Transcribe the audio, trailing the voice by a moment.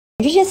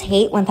You just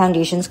hate when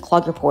foundations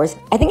clog your pores.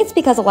 I think it's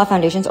because a lot of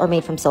foundations are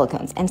made from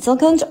silicones, and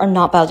silicones are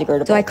not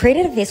biodegradable. So I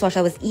created a face wash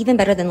that was even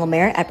better than La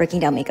Mer at breaking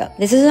down makeup.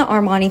 This is an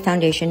Armani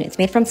foundation. It's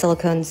made from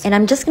silicones, and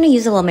I'm just gonna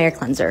use a La Mer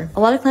cleanser. A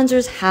lot of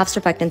cleansers have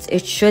surfactants.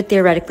 It should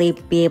theoretically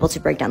be able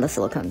to break down the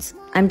silicones.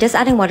 I'm just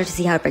adding water to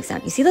see how it breaks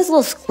down. You see those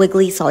little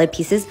squiggly solid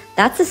pieces?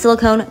 That's the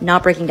silicone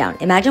not breaking down.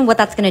 Imagine what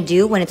that's gonna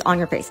do when it's on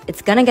your face.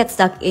 It's gonna get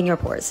stuck in your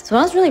pores. So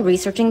when I was really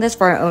researching this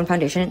for our own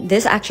foundation,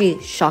 this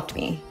actually shocked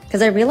me,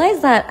 because I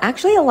realized that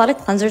actually a lot of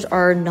cleansers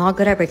are not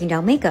good at breaking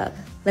down makeup.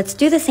 Let's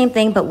do the same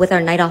thing but with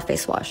our night off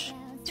face wash.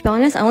 To be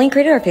honest, I only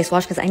created our face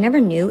wash because I never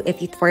knew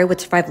if Youthforia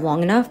would survive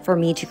long enough for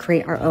me to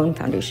create our own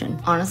foundation.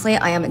 Honestly,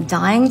 I am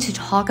dying to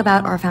talk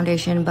about our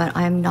foundation, but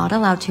I'm not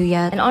allowed to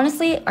yet. And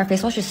honestly, our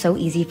face wash is so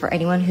easy for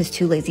anyone who's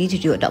too lazy to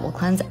do a double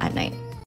cleanse at night.